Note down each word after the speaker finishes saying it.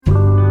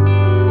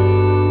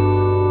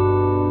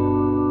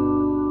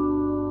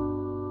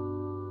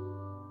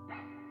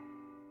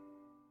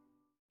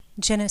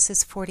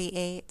Genesis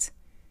 48.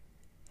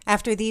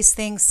 After these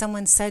things,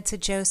 someone said to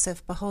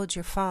Joseph, "Behold,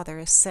 your father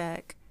is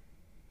sick."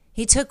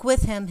 He took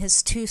with him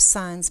his two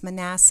sons,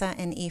 Manasseh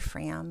and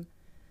Ephraim.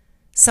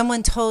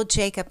 Someone told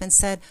Jacob and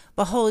said,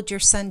 "Behold, your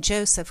son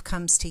Joseph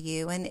comes to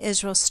you." And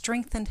Israel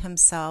strengthened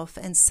himself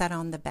and sat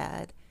on the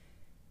bed.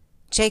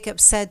 Jacob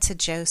said to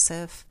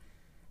Joseph,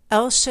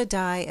 "El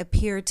Shaddai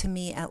appeared to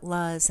me at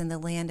Luz in the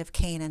land of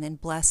Canaan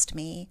and blessed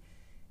me,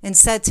 and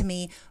said to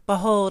me,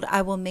 Behold,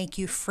 I will make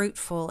you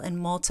fruitful and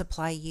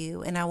multiply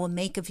you, and I will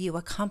make of you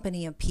a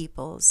company of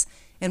peoples,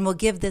 and will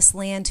give this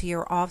land to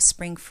your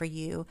offspring for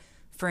you,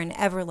 for an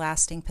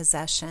everlasting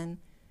possession.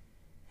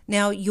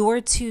 Now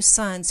your two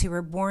sons who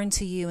were born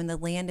to you in the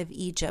land of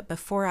Egypt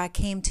before I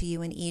came to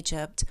you in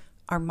Egypt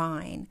are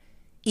mine,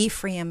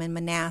 Ephraim and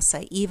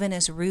Manasseh, even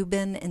as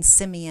Reuben and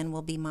Simeon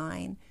will be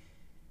mine.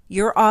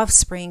 Your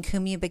offspring,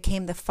 whom you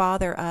became the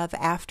father of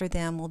after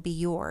them, will be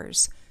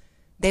yours.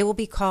 They will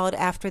be called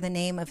after the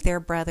name of their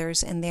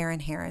brothers and their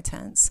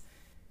inheritance.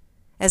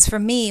 As for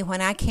me, when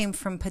I came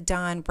from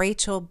Paddan,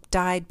 Rachel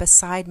died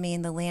beside me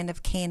in the land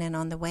of Canaan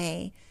on the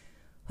way,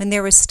 when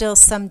there was still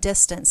some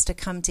distance to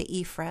come to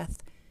Ephrath,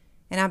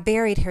 and I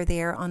buried her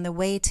there on the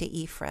way to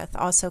Ephrath,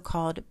 also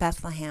called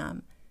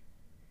Bethlehem.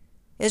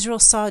 Israel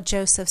saw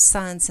Joseph's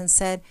sons and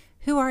said,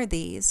 "Who are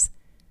these?"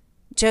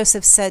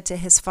 Joseph said to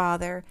his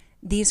father,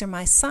 "These are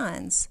my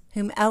sons,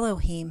 whom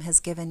Elohim has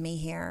given me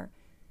here."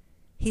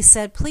 He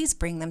said, "Please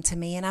bring them to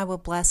me, and I will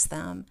bless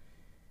them."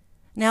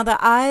 Now the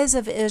eyes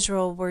of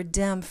Israel were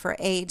dim for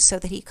age, so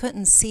that he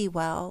couldn't see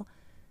well.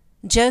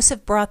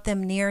 Joseph brought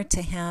them near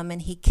to him,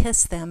 and he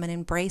kissed them and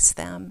embraced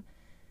them.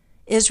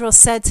 Israel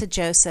said to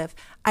Joseph,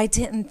 "I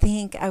didn't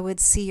think I would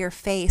see your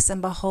face,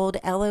 and behold,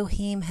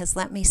 Elohim has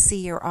let me see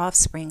your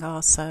offspring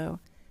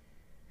also."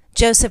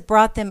 Joseph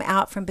brought them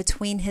out from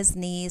between his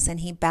knees,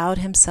 and he bowed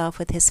himself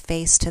with his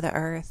face to the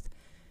earth.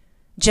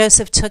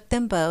 Joseph took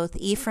them both,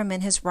 Ephraim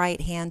in his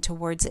right hand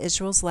towards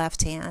Israel's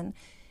left hand,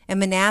 and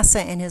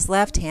Manasseh in his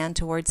left hand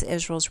towards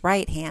Israel's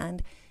right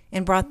hand,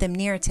 and brought them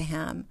near to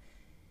him.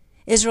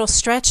 Israel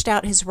stretched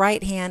out his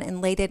right hand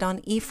and laid it on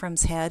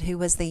Ephraim's head, who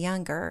was the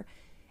younger,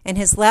 and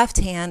his left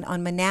hand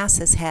on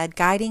Manasseh's head,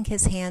 guiding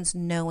his hands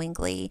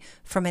knowingly,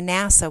 for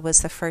Manasseh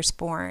was the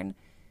firstborn.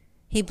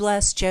 He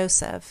blessed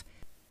Joseph,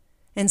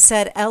 and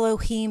said,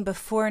 "Elohim,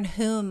 before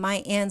whom my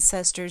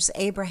ancestors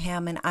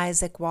Abraham and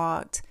Isaac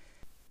walked,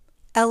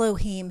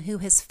 Elohim, who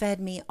has fed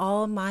me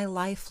all my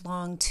life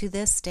long to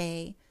this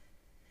day,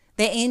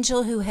 the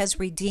angel who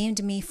has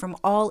redeemed me from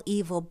all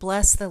evil,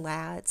 bless the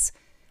lads,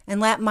 and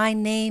let my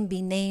name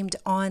be named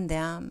on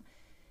them.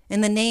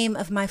 In the name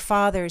of my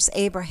fathers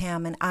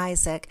Abraham and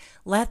Isaac,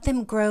 let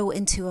them grow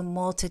into a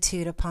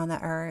multitude upon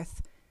the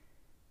earth."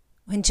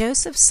 When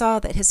Joseph saw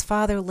that his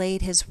father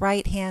laid his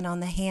right hand on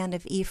the hand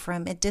of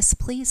Ephraim, it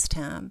displeased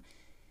him.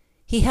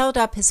 He held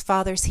up his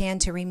father's hand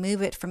to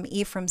remove it from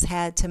Ephraim's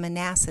head to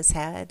Manasseh's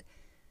head.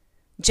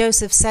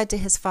 Joseph said to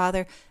his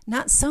father,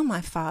 "Not so,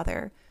 my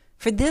father,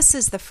 for this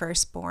is the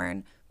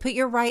firstborn. Put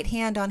your right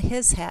hand on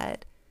his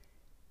head."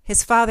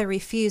 His father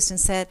refused and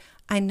said,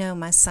 "I know,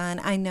 my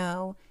son, I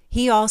know.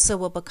 He also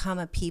will become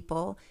a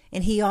people,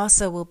 and he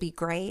also will be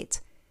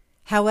great.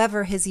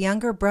 However, his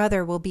younger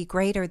brother will be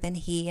greater than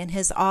he, and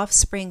his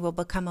offspring will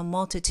become a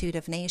multitude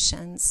of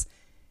nations."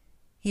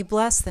 He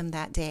blessed them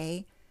that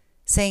day,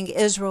 saying,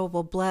 "Israel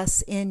will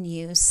bless in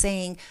you,"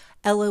 saying,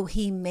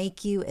 "Elohim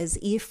make you as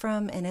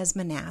Ephraim and as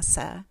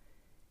Manasseh."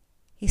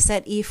 He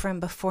set Ephraim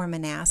before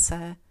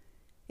Manasseh.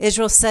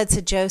 Israel said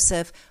to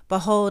Joseph,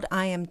 "Behold,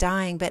 I am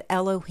dying, but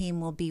Elohim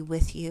will be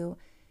with you,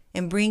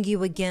 and bring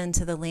you again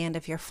to the land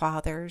of your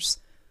fathers.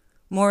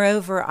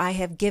 Moreover, I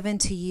have given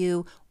to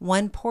you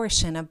one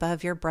portion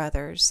above your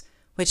brothers,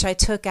 which I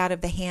took out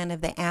of the hand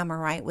of the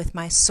Amorite with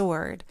my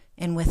sword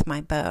and with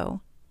my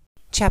bow."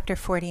 Chapter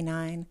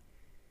 49.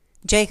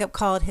 Jacob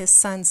called his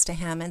sons to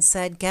him and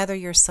said, "Gather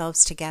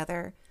yourselves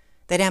together,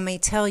 that I may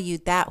tell you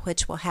that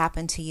which will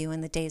happen to you in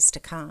the days to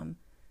come.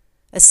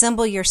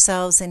 Assemble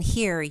yourselves and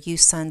hear, you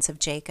sons of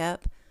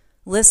Jacob.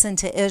 Listen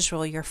to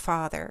Israel your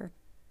father.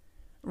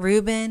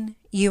 Reuben,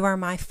 you are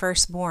my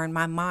firstborn,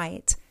 my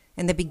might,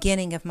 and the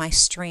beginning of my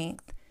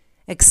strength,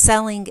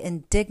 excelling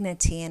in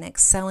dignity and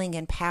excelling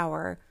in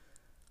power.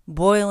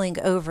 Boiling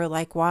over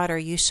like water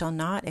you shall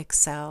not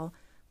excel,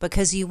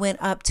 because you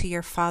went up to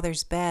your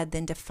father's bed,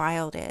 then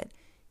defiled it.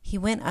 He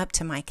went up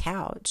to my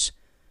couch.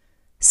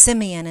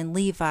 Simeon and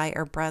Levi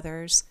are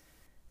brothers.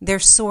 Their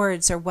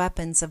swords are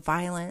weapons of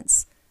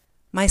violence.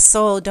 My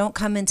soul, don't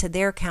come into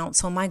their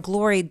counsel. My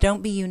glory,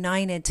 don't be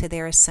united to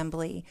their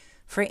assembly.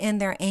 For in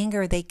their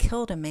anger they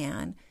killed a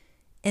man.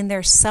 In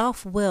their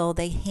self-will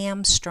they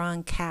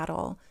hamstrung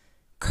cattle.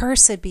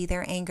 Cursed be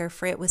their anger,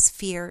 for it was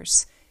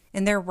fierce,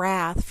 and their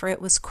wrath, for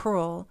it was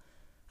cruel.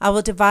 I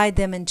will divide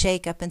them in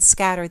Jacob and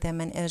scatter them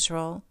in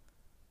Israel.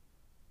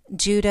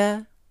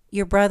 Judah,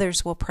 your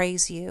brothers will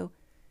praise you.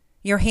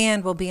 Your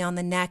hand will be on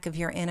the neck of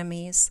your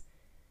enemies.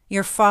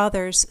 Your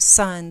father's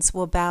sons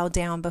will bow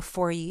down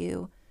before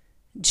you.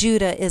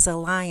 Judah is a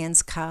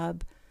lion's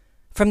cub.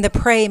 From the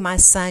prey, my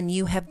son,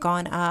 you have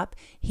gone up.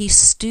 He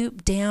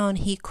stooped down,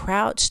 he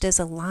crouched as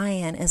a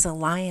lion, as a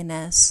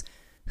lioness.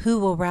 Who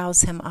will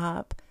rouse him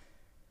up?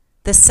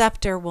 The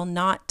scepter will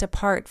not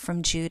depart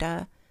from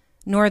Judah,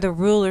 nor the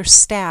ruler's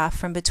staff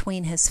from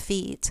between his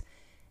feet,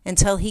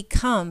 until he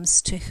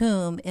comes to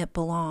whom it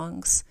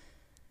belongs.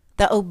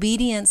 The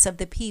obedience of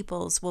the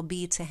peoples will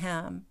be to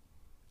him,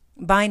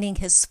 binding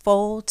his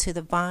foal to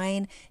the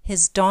vine,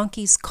 his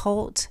donkey's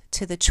colt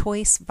to the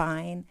choice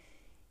vine.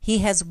 He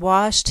has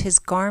washed his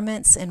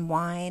garments in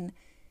wine,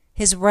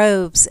 his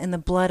robes in the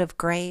blood of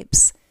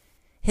grapes.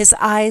 His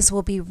eyes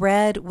will be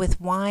red with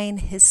wine,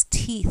 his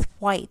teeth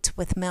white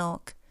with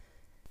milk.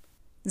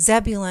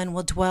 Zebulun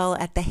will dwell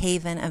at the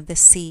haven of the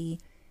sea.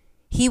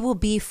 He will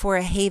be for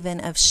a haven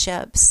of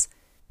ships.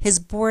 His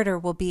border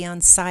will be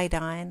on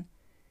Sidon.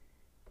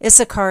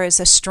 Issachar is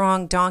a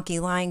strong donkey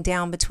lying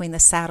down between the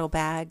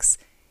saddlebags.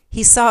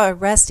 He saw a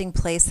resting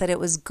place that it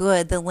was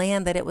good, the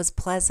land that it was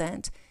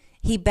pleasant.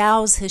 He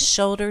bows his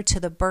shoulder to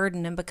the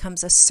burden and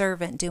becomes a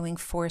servant doing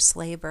forced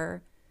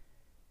labor.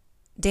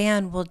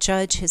 Dan will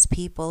judge his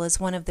people as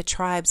one of the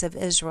tribes of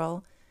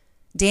Israel.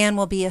 Dan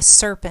will be a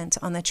serpent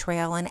on the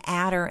trail, an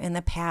adder in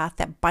the path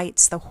that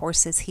bites the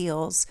horse's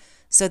heels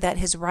so that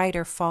his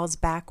rider falls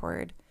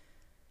backward.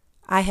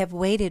 I have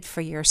waited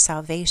for your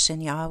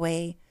salvation,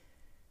 Yahweh.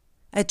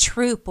 A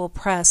troop will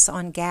press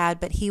on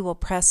Gad, but he will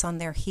press on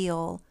their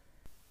heel.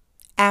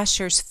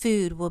 Asher's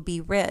food will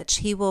be rich.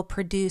 He will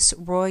produce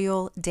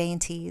royal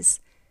dainties.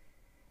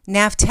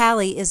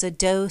 Naphtali is a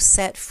doe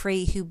set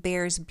free who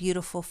bears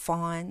beautiful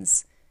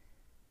fawns.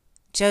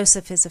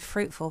 Joseph is a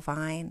fruitful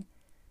vine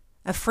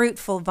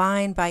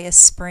by a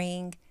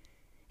spring.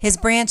 His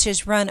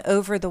branches run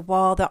over the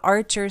wall. The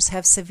archers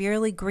have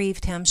severely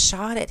grieved him,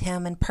 shot at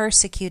him, and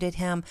persecuted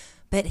him,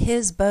 but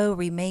his bow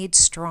remained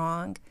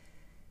strong.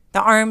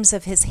 The arms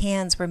of his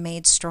hands were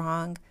made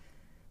strong.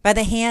 By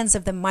the hands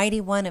of the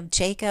mighty one of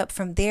Jacob,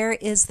 from there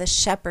is the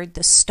shepherd,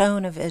 the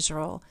stone of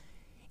Israel.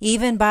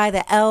 Even by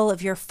the El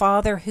of your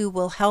father who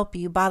will help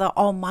you, by the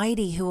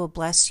Almighty who will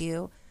bless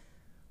you,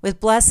 with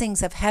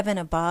blessings of heaven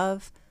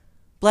above,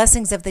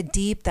 blessings of the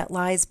deep that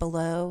lies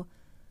below,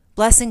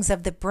 blessings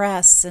of the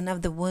breasts and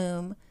of the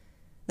womb.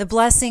 The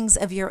blessings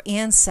of your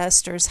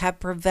ancestors have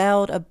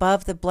prevailed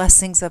above the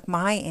blessings of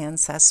my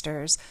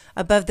ancestors,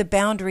 above the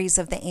boundaries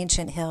of the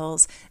ancient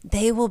hills.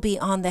 They will be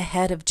on the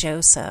head of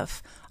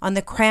Joseph, on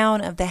the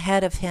crown of the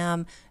head of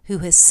him who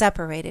is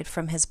separated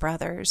from his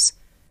brothers.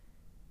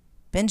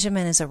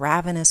 Benjamin is a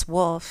ravenous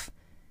wolf.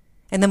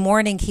 In the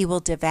morning he will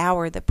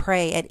devour the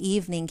prey. At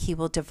evening he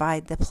will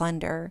divide the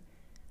plunder.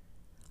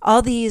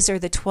 All these are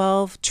the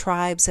 12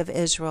 tribes of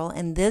Israel,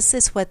 and this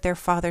is what their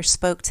father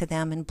spoke to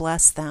them and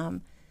blessed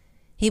them.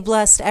 He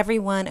blessed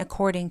everyone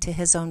according to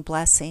his own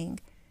blessing.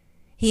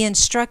 He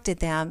instructed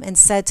them and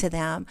said to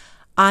them,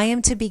 I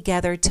am to be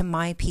gathered to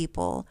my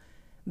people.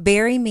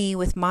 Bury me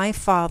with my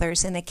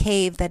fathers in the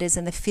cave that is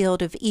in the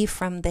field of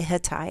Ephraim the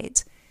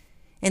Hittite,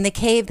 in the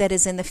cave that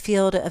is in the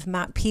field of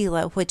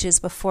Machpelah, which is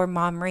before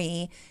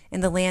Mamre,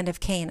 in the land of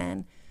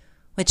Canaan,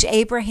 which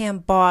Abraham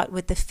bought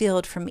with the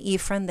field from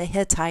Ephraim the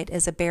Hittite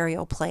as a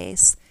burial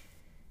place.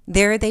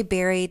 There they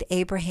buried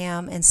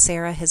Abraham and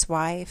Sarah his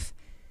wife.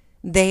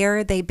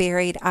 There they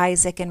buried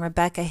Isaac and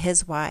Rebekah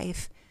his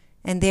wife,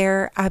 and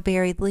there I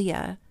buried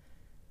Leah.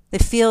 The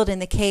field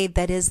and the cave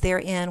that is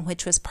therein,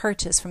 which was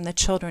purchased from the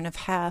children of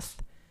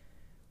Heth.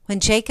 When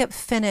Jacob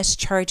finished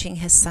charging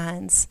his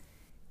sons,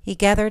 he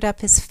gathered up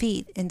his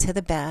feet into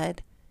the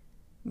bed,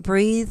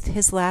 breathed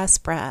his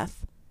last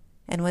breath,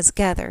 and was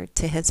gathered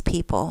to his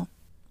people.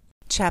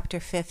 Chapter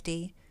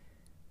 50.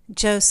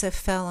 Joseph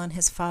fell on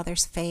his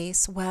father's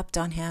face, wept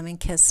on him, and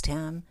kissed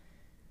him.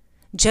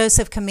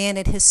 Joseph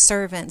commanded his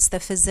servants, the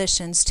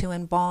physicians, to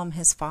embalm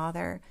his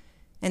father,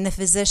 and the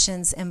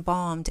physicians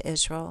embalmed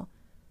Israel.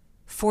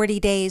 40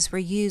 days were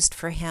used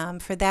for him,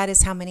 for that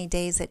is how many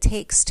days it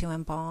takes to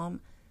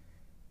embalm.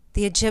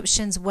 The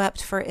Egyptians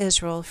wept for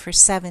Israel for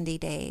 70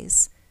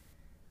 days.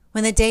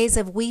 When the days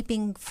of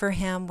weeping for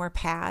him were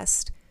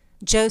past,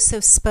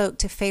 Joseph spoke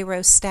to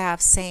Pharaoh's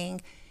staff,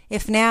 saying,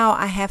 If now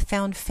I have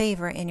found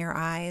favor in your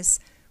eyes,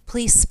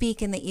 please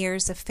speak in the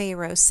ears of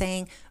Pharaoh,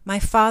 saying, My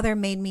father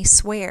made me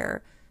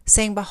swear,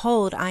 saying,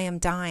 Behold, I am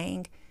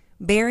dying.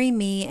 Bury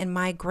me in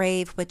my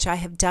grave, which I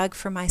have dug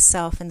for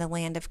myself in the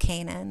land of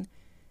Canaan.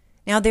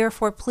 Now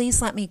therefore,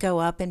 please let me go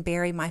up and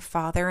bury my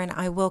father, and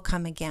I will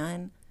come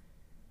again.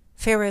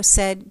 Pharaoh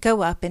said,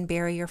 Go up and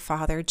bury your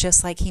father,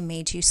 just like he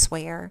made you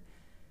swear.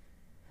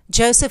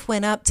 Joseph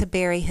went up to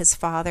bury his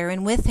father,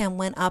 and with him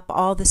went up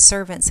all the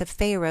servants of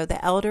Pharaoh,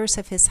 the elders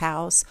of his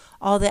house,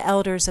 all the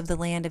elders of the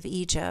land of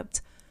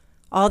Egypt,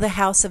 all the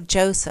house of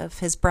Joseph,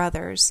 his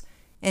brothers,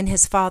 and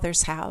his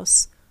father's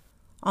house.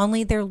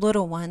 Only their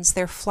little ones,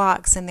 their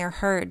flocks, and their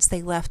herds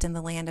they left in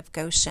the land of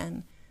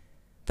Goshen.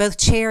 Both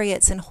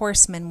chariots and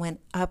horsemen went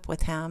up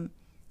with him.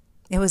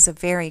 It was a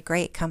very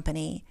great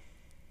company.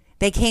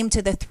 They came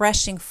to the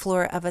threshing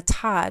floor of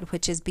Atad,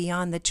 which is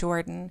beyond the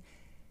Jordan,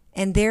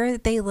 and there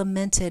they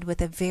lamented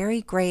with a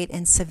very great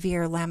and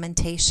severe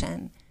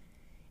lamentation.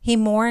 He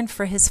mourned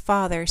for his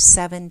father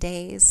 7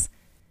 days.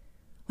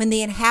 When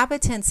the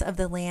inhabitants of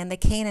the land, the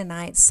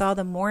Canaanites, saw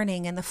the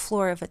mourning in the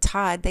floor of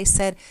Atad, they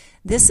said,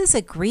 "This is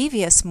a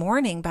grievous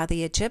mourning by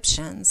the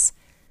Egyptians."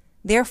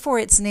 Therefore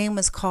its name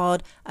was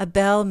called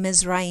Abel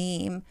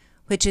Mizraim,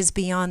 which is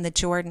beyond the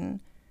Jordan.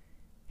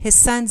 His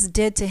sons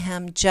did to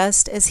him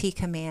just as he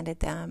commanded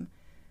them.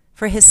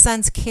 For his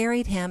sons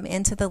carried him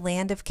into the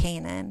land of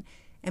Canaan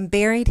and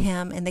buried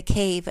him in the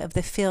cave of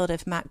the field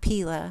of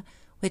Machpelah,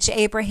 which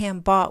Abraham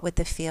bought with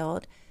the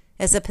field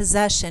as a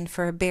possession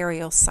for a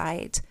burial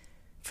site,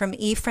 from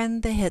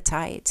Ephron the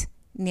Hittite,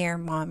 near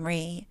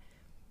Mamre.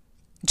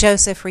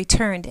 Joseph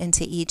returned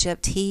into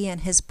Egypt, he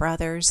and his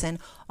brothers, and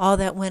all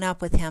that went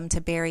up with him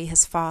to bury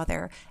his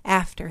father,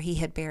 after he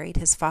had buried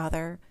his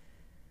father.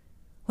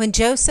 When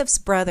Joseph's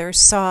brothers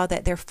saw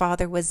that their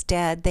father was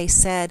dead, they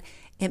said,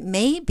 "It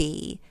may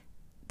be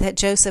that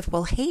Joseph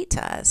will hate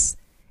us,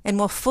 and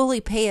will fully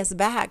pay us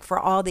back for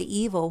all the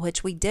evil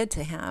which we did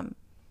to him."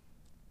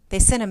 They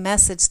sent a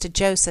message to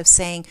Joseph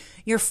saying,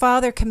 "Your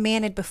father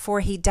commanded before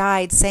he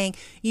died, saying,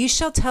 'You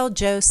shall tell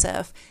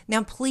Joseph,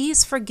 now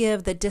please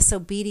forgive the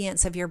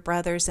disobedience of your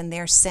brothers and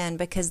their sin,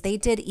 because they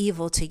did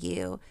evil to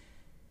you.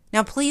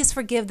 Now please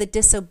forgive the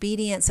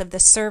disobedience of the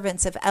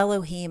servants of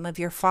Elohim of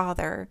your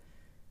father.'"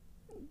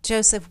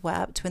 Joseph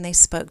wept when they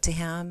spoke to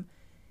him.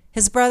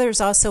 His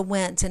brothers also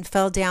went and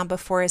fell down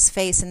before his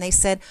face, and they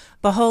said,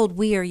 "Behold,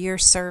 we are your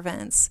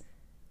servants."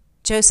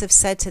 Joseph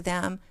said to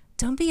them,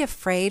 "Don't be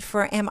afraid,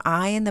 for am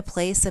I in the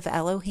place of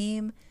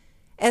Elohim?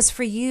 As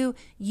for you,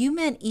 you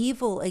meant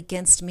evil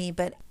against me,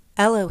 but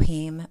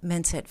Elohim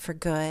meant it for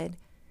good,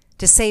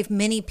 to save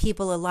many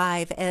people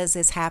alive, as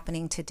is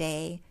happening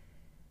today.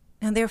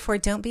 And therefore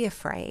don't be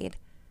afraid.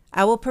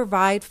 I will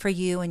provide for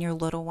you and your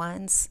little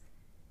ones."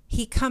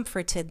 He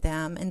comforted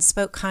them and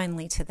spoke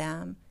kindly to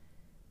them.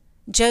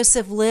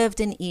 Joseph lived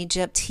in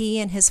Egypt, he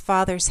and his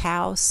father's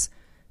house.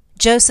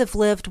 Joseph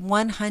lived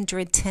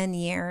 110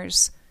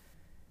 years.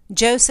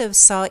 Joseph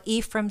saw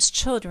Ephraim's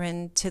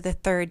children to the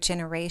 3rd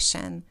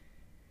generation.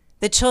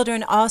 The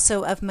children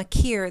also of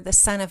Machir, the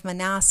son of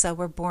Manasseh,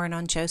 were born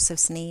on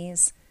Joseph's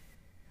knees.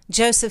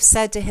 Joseph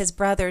said to his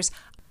brothers,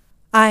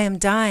 "I am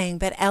dying,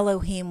 but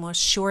Elohim will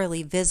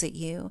surely visit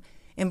you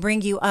and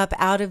bring you up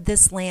out of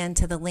this land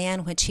to the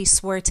land which he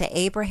swore to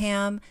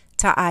Abraham,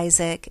 to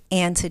Isaac,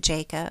 and to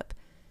Jacob."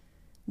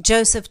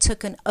 Joseph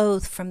took an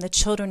oath from the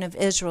children of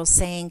Israel,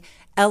 saying,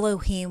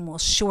 "Elohim will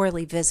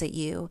surely visit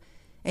you,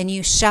 and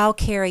you shall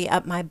carry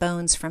up my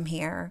bones from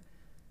here."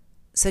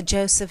 So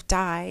Joseph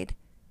died,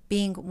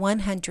 being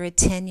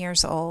 110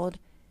 years old,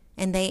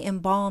 and they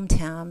embalmed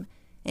him,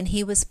 and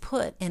he was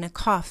put in a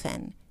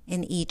coffin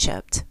in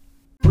Egypt.